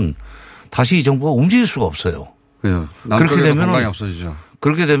놓으면은 다시 이 정부가 움직일 수가 없어요. 그렇게 되면은 없어지죠.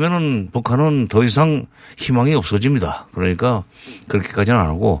 그렇게 되면은 북한은 더 이상 희망이 없어집니다. 그러니까 그렇게까지는 안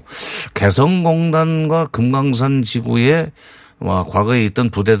하고 개성공단과 금강산 지구에 과거에 있던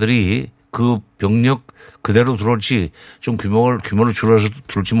부대들이 그 병력 그대로 들어올지 좀 규모를 줄여서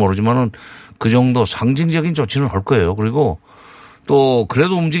들을지 모르지만은 그 정도 상징적인 조치는 할 거예요. 그리고 또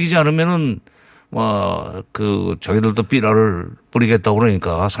그래도 움직이지 않으면은 자기들도 삐라를 뿌리겠다고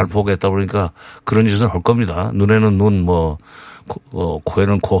그러니까 살포하겠다고 그러니까 그런 짓을 할 겁니다. 눈에는 눈,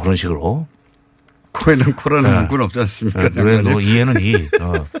 코에는 코 그런 식으로. 코에는 코라는 문구는 없지 않습니까? 눈에는 눈, 이에는 이.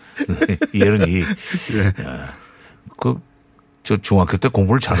 이에는 이. 네. 저 중학교 때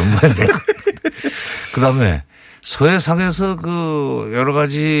공부를 잘한 모양이에요. 그 다음에 서해상에서 여러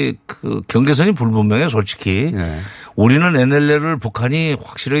가지 경계선이 불분명해 솔직히. 네. 우리는 NLL을 북한이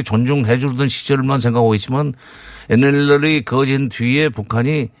확실하게 존중해 주던 시절만 생각하고 있지만 NLL이 그어진 뒤에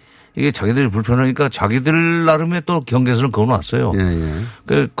북한이 이게 자기들이 불편하니까 자기들 나름의 또 경계선을 그어놨어요.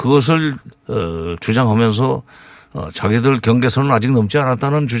 그것을 주장하면서 자기들 경계선은 아직 넘지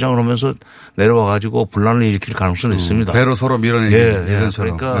않았다는 주장을 하면서 내려와 가지고 분란을 일으킬 가능성이 있습니다. 배로 서로 밀어내는.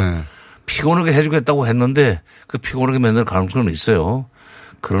 그러니까 피곤하게 해주겠다고 했는데 그 피곤하게 만들 가능성은 있어요.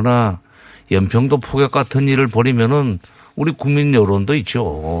 그러나 연평도 포격 같은 일을 벌이면은 우리 국민 여론도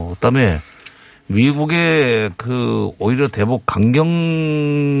있죠. 그다음에 미국의 오히려 대북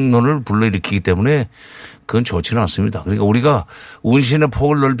강경론을 불러일으키기 때문에 그건 좋지는 않습니다. 그러니까 우리가 운신의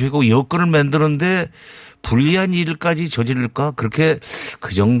폭을 넓히고 여건을 만드는데 불리한 일까지 저지를까? 그렇게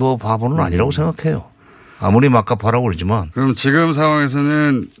그 정도 바보는 아니라고 생각해요. 아무리 막갑하라고 그러지만. 그럼 지금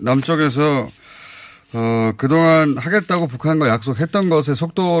상황에서는 남쪽에서 그동안 하겠다고 북한과 약속했던 것의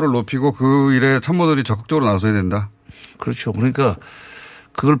속도를 높이고 그 일에 참모들이 적극적으로 나서야 된다. 그렇죠. 그러니까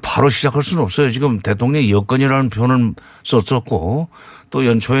그걸 바로 시작할 수는 없어요. 지금 대통령이 여건이라는 표현을 썼었고 또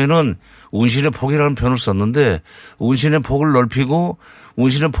연초에는 운신의 폭이라는 표현을 썼는데 운신의 폭을 넓히고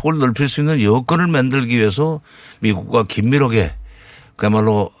운신의 폭을 넓힐 수 있는 여건을 만들기 위해서 미국과 긴밀하게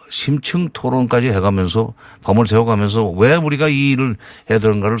그야말로 심층 토론까지 해가면서 밤을 새워가면서 왜 우리가 이 일을 해야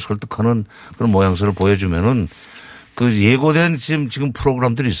되는가를 설득하는 그런 모양새를 보여주면은 예고된 지금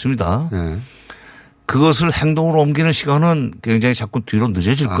프로그램들이 있습니다. 그것을 행동으로 옮기는 시간은 굉장히 자꾸 뒤로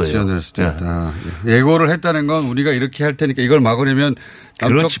늦어질 거예요. 지연될 수도 있다. 예고를 했다는 건 우리가 이렇게 할 테니까 이걸 막으려면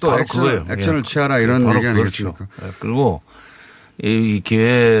남쪽도 액션을 취하라 이런 얘기 아니겠습니까? 그렇죠. 그리고 이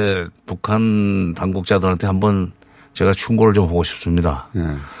기회에 북한 당국자들한테 한번 제가 충고를 좀 하고 싶습니다.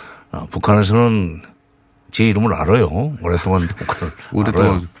 북한에서는 제 이름을 알아요. 오랫동안 북한을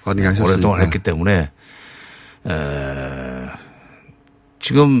알아요. 오랫동안 했기 때문에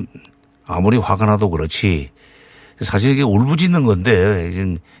지금 아무리 화가 나도 그렇지 사실 이게 울부짖는 건데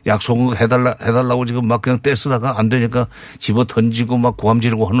지금 약속을 해달라고 지금 막 그냥 떼쓰다가 안 되니까 집어 던지고 막 고함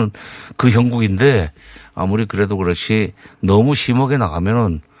지르고 하는 그 형국인데 아무리 그래도 그렇지 너무 심하게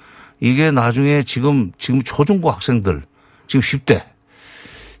나가면은 이게 나중에 지금 초중고 학생들 지금 10대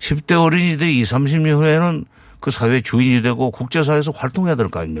어린이들이 20, 30년 후에는 그 사회의 주인이 되고 국제사회에서 활동해야 될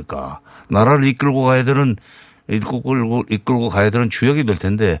거 아닙니까? 나라를 이끌고 가야 되는 주역이 될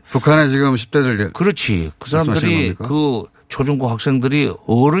텐데. 북한에 지금 10대들. 그렇지. 그 사람들이 그 초중고 학생들이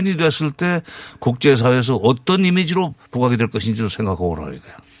어른이 됐을 때 국제사회에서 어떤 이미지로 부각이 될 것인지도 생각하고 오라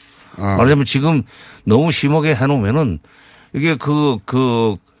이거야. 말하자면 지금 너무 심하게 해놓으면은 이게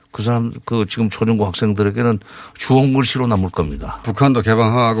지금 초중고 학생들에게는 주홍글씨로 남을 겁니다. 북한도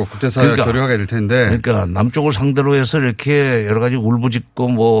개방하고 국제사회와 교류하게 될 텐데. 그러니까 남쪽을 상대로 해서 이렇게 여러 가지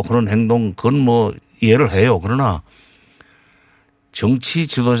울부짖고 그런 행동, 그건 이해를 해요. 그러나 정치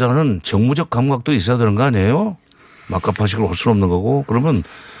지도자는 정무적 감각도 있어야 되는 거 아니에요? 막가파식으로 할 수는 없는 거고. 그러면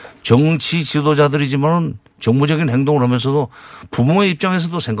정치 지도자들이지만 정무적인 행동을 하면서도 부모의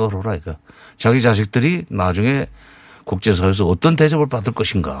입장에서도 생각을 하라 이거. 자기 자식들이 나중에 국제사회에서 어떤 대접을 받을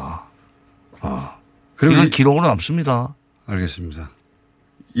것인가. 이건 기록으로 남습니다. 알겠습니다.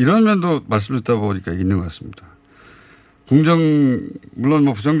 이런 면도 말씀 듣다 보니까 있는 것 같습니다. 물론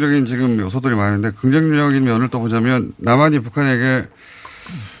부정적인 지금 요소들이 많은데 긍정적인 면을 또 보자면 남한이 북한에게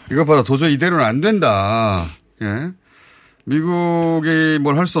이것 봐라 도저히 이대로는 안 된다. 예. 미국이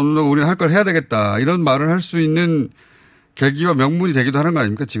뭘 할 수 없는 거 우리는 할 걸 해야 되겠다. 이런 말을 할 수 있는 계기와 명분이 되기도 하는 거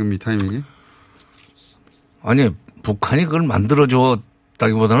아닙니까? 지금 이 타이밍이. 아니 북한이 그걸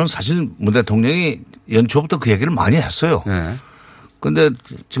만들어줬다기보다는 사실 문 대통령이 연초부터 그 얘기를 많이 했어요. 그런데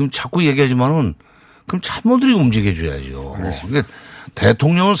지금 자꾸 얘기하지만은 그럼 참모들이 움직여줘야죠. 그러니까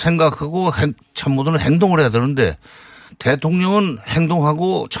대통령은 생각하고 참모들은 행동을 해야 되는데 대통령은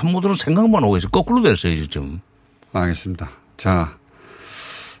행동하고 참모들은 생각만 하고 있어요. 거꾸로 됐어요 지금. 알겠습니다. 자,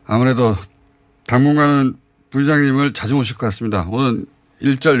 아무래도 당분간은 부의장님을 자주 모실 것 같습니다. 오늘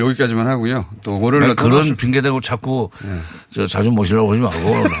일절 여기까지만 하고요. 또 월요일에 그런 핑계대고 자꾸 자주 모시려고 하지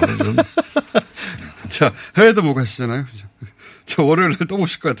말고. 자, 해외도 못 가시잖아요. 저 월요일에 또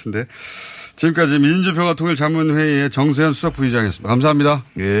모실 것 같은데. 지금까지 민주평화통일자문회의의 정세현 수석부의장이었습니다. 감사합니다.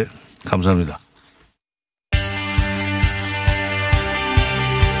 예, 감사합니다.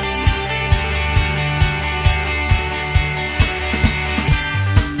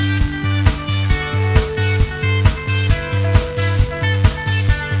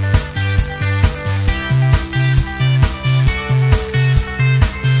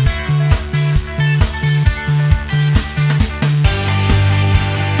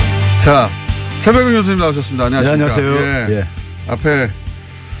 자, 최백은 교수님 나오셨습니다. 안녕하십니까. 네, 안녕하세요. 예. 앞에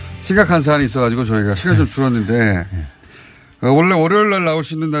심각한 사안이 있어가지고 저희가 시간이 좀 줄었는데 원래 월요일 날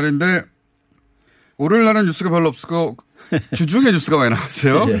나오시는 날인데 월요일 날은 뉴스가 별로 없고 주중에 뉴스가 많이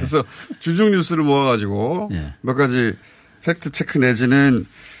나왔어요. 예. 그래서 주중 뉴스를 모아가지고 예. 몇 가지 팩트 체크 내지는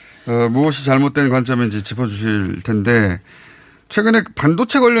무엇이 잘못된 관점인지 짚어주실 텐데 최근에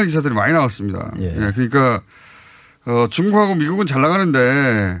반도체 관련 기사들이 많이 나왔습니다. 예. 예. 그러니까 중국하고 미국은 잘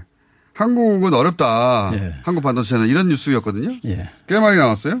나가는데 한국은 어렵다. 예. 한국 반도체는 이런 뉴스였거든요. 예. 꽤 많이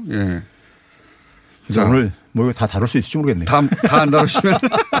나왔어요. 예. 자, 오늘 뭐 이거 다 다룰 수 있을지 모르겠네요. 다 안 다루시면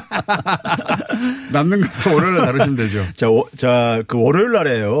남는 것도 월요일에 다루시면 되죠. 그 월요일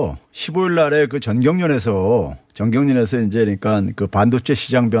날에요. 15일 날에 그 전경련에서 이제 그러니까 그 반도체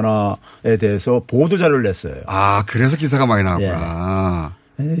시장 변화에 대해서 보도 자료를 냈어요. 아, 그래서 기사가 많이 나왔구나. 예.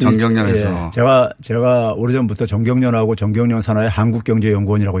 정경련에서. 예. 제가 오래전부터 정경련하고 정경련 산하의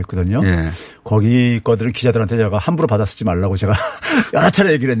한국경제연구원이라고 있거든요. 예. 거기 거들은 기자들한테 제가 함부로 받아 쓰지 말라고 제가 여러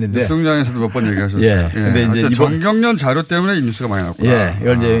차례 얘기를 했는데. 뉴스공장에서도 몇 번 얘기하셨어요. 예. 근데 이제 정경련 자료 때문에 이 뉴스가 많이 나왔구나. 예.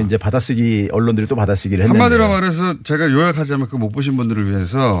 이걸 이제 받아쓰기 언론들이 또 받아쓰기를 했는데. 한마디로 말해서 제가 요약하자면 그 못 보신 분들을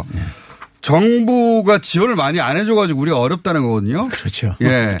위해서 정부가 지원을 많이 안 해줘가지고 우리가 어렵다는 거거든요. 그렇죠.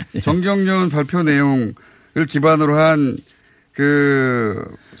 예. 정경련 발표 내용을 기반으로 한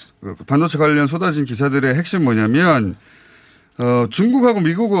반도체 관련 쏟아진 기사들의 핵심 뭐냐면, 중국하고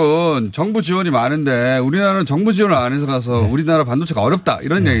미국은 정부 지원이 많은데 우리나라는 정부 지원을 안 해서 가서 우리나라 반도체가 어렵다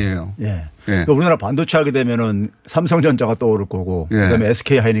이런 얘기예요. 예. 예. 그러니까 우리나라 반도체 하게 되면은 삼성전자가 떠오를 거고 그다음에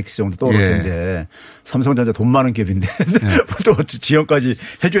SK 하이닉스 정도 떠오를 텐데 삼성전자 돈 많은 기업인데 또 지원까지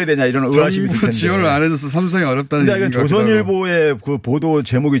해줘야 되냐 이런 의아심이 들 텐데. 지원을 안 해줘서 삼성이 어렵다는 얘기가. 근데 조선일보의 그 보도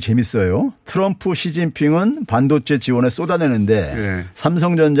제목이 재밌어요. 트럼프 시진핑은 반도체 지원에 쏟아내는데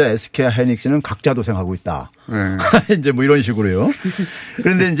삼성전자 SK 하이닉스는 각자 도생하고 있다. 이제 뭐 이런 식으로요.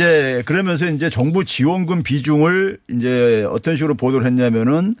 그런데 이제 그러면서 이제 정부 지원금 비중을 이제 어떤 식으로 보도를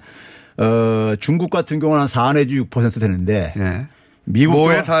했냐면은 중국 같은 경우는 한 4 내지 6% 되는데 미국도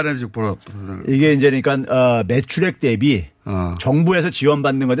뭐에 4 내지 6%? 이게 이제 그러니까 매출액 대비 정부에서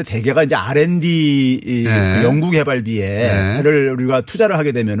지원받는 건데 대개가 이제 R&D 연구개발비에를 우리가 투자를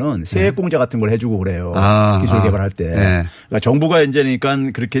하게 되면은 세액공제 같은 걸 해주고 그래요. 기술 개발할 때. 그러니까 정부가 이제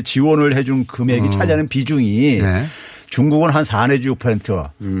그러니까 그렇게 지원을 해준 금액이 차지하는 비중이 중국은 한 4 내지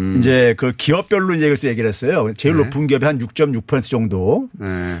 6%. 이제 그 기업별로 이제 이것도 얘기를 했어요. 제일 높은 기업이 한 6.6% 정도.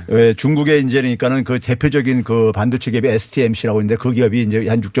 중국에 이제 그러니까는 그 대표적인 그 반도체 기업이 STMC라고 있는데 그 기업이 이제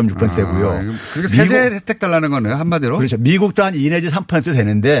한 6.6%되고요. 그러니까 세제 혜택 달라는 거네요. 한마디로. 그렇죠. 미국도 한 2 내지 3%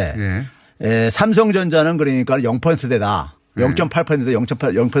 되는데 삼성전자는 그러니까 0%대다. 0.8%다,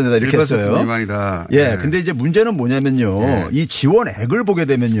 0.8%다 이렇게 했어요. 미만이다. 예. 근데 이제 문제는 뭐냐면요. 이 지원액을 보게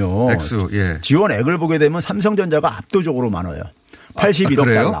되면요. 지원액을 보게 되면 삼성전자가 압도적으로 많아요.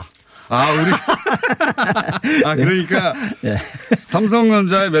 81억 달러. 그러니까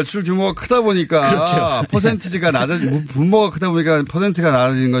삼성전자의 매출 규모가 크다 보니까 그렇죠. 퍼센티지가 분모가 크다 보니까 퍼센트가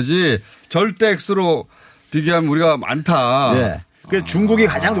낮아진 거지 절대 액수로 비교하면 우리가 많다. 네. 중국이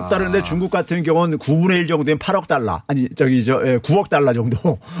가장 높다는데 중국 같은 경우는 9분의 1 정도 되면 8억 달러. 아니, 9억 달러 정도.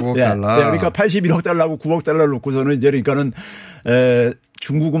 9억 달러. 그러니까 81억 달러하고 9억 달러를 놓고서는 이제 그러니까는,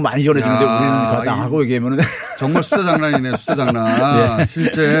 중국은 많이 전해주는데 우리는 나하고 얘기하면은. 정말 숫자 장난이네, 숫자 장난.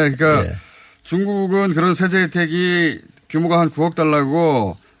 실제. 그러니까 중국은 그런 세제 혜택이 규모가 한 9억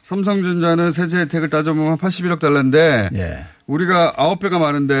달러고 삼성전자는 세제 혜택을 따져보면 81억 달러인데 우리가 9배가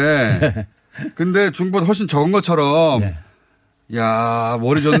많은데 근데 중국보다 훨씬 적은 것처럼 야,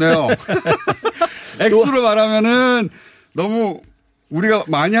 머리 좋네요. 액수로 말하면은 너무 우리가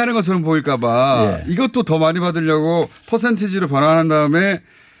많이 하는 것처럼 보일까봐 이것도 더 많이 받으려고 퍼센티지로 변환한 다음에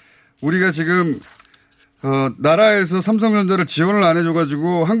우리가 지금 나라에서 삼성전자를 지원을 안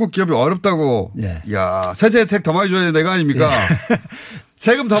해줘가지고 한국 기업이 어렵다고. 야, 세제 혜택 더 많이 줘야 되는 애가 아닙니까?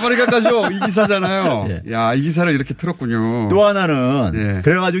 세금 더 많이 깎아줘. 이 기사잖아요. 야, 이 기사를 이렇게 틀었군요. 또 하나는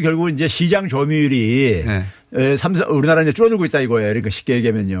그래가지고 결국 이제 시장 점유율이 우리나라 이제 줄어들고 있다 이거예요. 그러니까 쉽게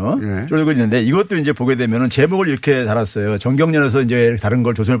얘기하면요. 줄어들고 있는데 이것도 이제 보게 되면은 제목을 이렇게 달았어요. 정경련에서 이제 다른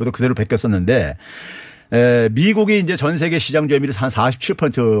걸 조선일보도 그대로 베꼈었는데 미국이 이제 전 세계 시장 점유율이 한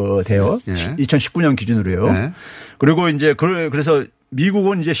 47% 돼요. 2019년 기준으로요. 그리고 이제 그래서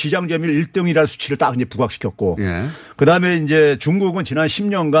미국은 이제 시장 점유율 1등이라는 수치를 딱 이제 부각시켰고 그다음에 이제 중국은 지난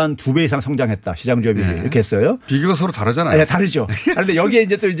 10년간 2배 이상 성장했다. 시장 점유율 이렇게 했어요. 비교가 서로 다르잖아요. 네, 다르죠. 그런데 여기에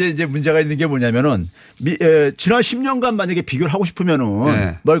이제 또 이제 문제가 있는 게 뭐냐면은 지난 10년간 만약에 비교를 하고 싶으면은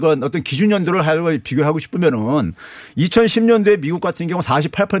뭐 이건 어떤 기준 연도를 비교하고 싶으면은 2010년도에 미국 같은 경우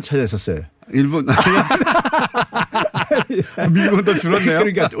 48% 차지했었어요. 일본. 미국은 더 줄었네요.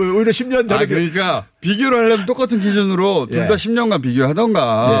 그러니까 오히려 10년 전에. 그러니까 비교를 하려면 똑같은 기준으로 둘 다 10년간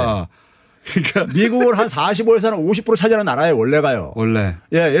비교하던가. 그러니까 미국은 한 45에서 한 50% 차지하는 나라예요, 원래가요. 원래.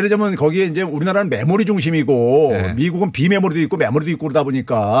 예, 예를 들면 거기에 이제 우리나라는 메모리 중심이고 미국은 비메모리도 있고 메모리도 있고 그러다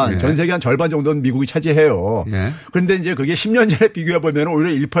보니까 전 세계 한 절반 정도는 미국이 차지해요. 그런데 이제 그게 10년 전에 비교해 보면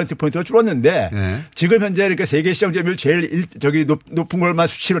오히려 1%포인트가 줄었는데 지금 현재 이렇게 세계 시장 점유율 제일 높은 걸만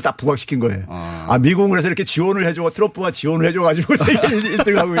수치를 딱 부각시킨 거예요. 미국은 그래서 이렇게 지원을 해줘, 트럼프가 지원을 해줘가지고 세계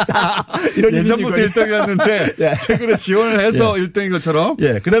 1등하고 있다. 이런 예전부터 1등이었는데 최근에 지원을 해서 1등인 것처럼.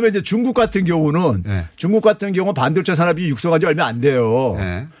 예. 그 다음에 이제 중국 같은 경우는 반도체 산업이 육성한 지 얼마 안 돼요.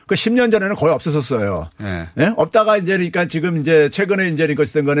 그 10년 전에는 거의 없었었어요. 없다가 이제 그러니까 지금 이제 최근에 이제 그러니까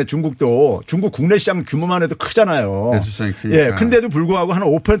어쨌든 간에 중국 국내 시장 규모만 해도 크잖아요. 내수시장이 크니까. 예. 근데도 불구하고 한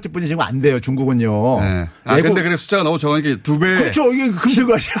 5%뿐이 지금 안 돼요. 중국은요. 근데 그래 숫자가 너무 적으니까 2배. 그렇죠. 이게 금세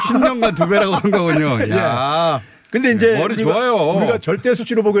가죠. 10년간 2배라고 한 거군요. 야. 근데 이제 머리 좋아요. 우리가 절대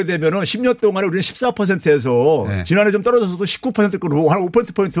수치로 보게 되면은 10년 동안에 우리는 14%에서 지난해 좀 떨어져서도 19%로 한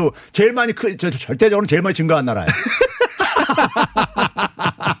 5%포인트 제일 많이 절대적으로 제일 많이 증가한 나라예요.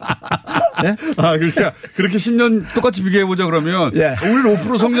 네? 그러니까 그렇게 10년 똑같이 비교해보자 그러면 우리는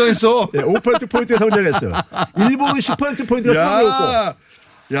 5% 성장했어. 5%포인트 성장했어요. 일본은 10%포인트가 성장했고.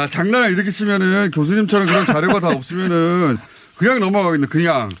 야, 장난을 이렇게 치면은 교수님처럼 그런 자료가 다 없으면은 그냥 넘어가겠네,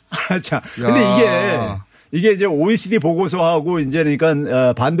 그냥. 자, 근데 이게 이제 OECD 보고서하고 이제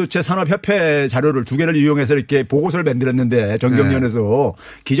그러니까 반도체 산업협회 자료를 두 개를 이용해서 이렇게 보고서를 만들었는데 정경련에서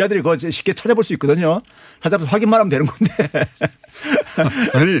기자들이 그거 쉽게 찾아볼 수 있거든요. 찾아서 확인만 하면 되는 건데.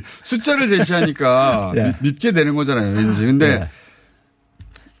 아니 숫자를 제시하니까 믿게 되는 거잖아요, 왠지. 근데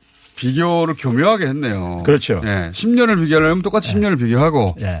비교를 교묘하게 했네요. 그렇죠. 10년을 비교하려면 똑같이 10년을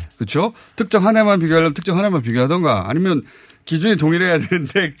비교하고, 그렇죠? 특정 한 해만 비교하려면 특정 한 해만 비교하던가, 아니면 기준이 동일해야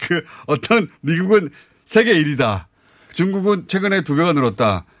되는데 그 어떤 미국은 세계 1위다. 중국은 최근에 2배가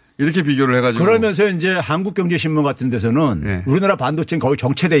늘었다. 이렇게 비교를 해가지고. 그러면서 이제 한국경제신문 같은 데서는 우리나라 반도체는 거의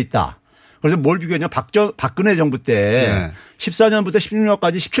정체돼 있다. 그래서 뭘 비교했냐. 박근혜 정부 때 14년부터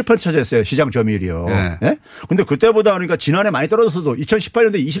 16년까지 17% 차지했어요. 시장 점유율이요. 근데 그때보다 그러니까 지난해 많이 떨어졌어도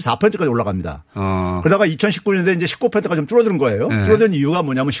 2018년도에 24%까지 올라갑니다. 그러다가 2019년도에 이제 19%까지 좀 줄어든 거예요. 줄어든 이유가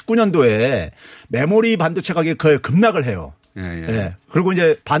뭐냐면 19년도에 메모리 반도체 가격이 급락을 해요. 그리고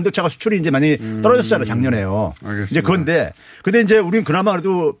이제 반도체가 수출이 이제 많이 떨어졌잖아요, 작년에요. 알겠습니다. 이제 근데 이제 우리는 그나마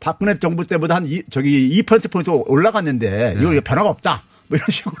그래도 박근혜 정부 때보다 한 2%포인트 올라갔는데 이거 변화가 없다. 뭐 이런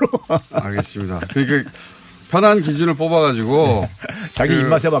식으로. 알겠습니다. 그러니까 편한 기준을 뽑아가지고 자기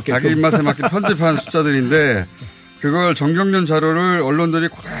입맛에 맞게 편집한 숫자들인데 그걸 정경련 자료를 언론들이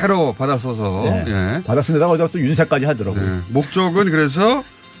그대로 받아 써서 받았습니다. 어디가 또 윤세까지 하더라고요. 목적은 그래서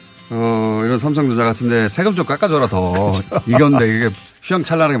이런 삼성전자 같은데 세금 좀 깎아줘라 더. 이건데 이게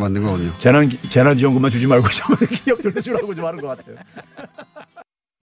휘황찬란하게 만든 거거든요. 재난지원금만 주지 말고 기업들도 주라고 좀 하는 것 같아요.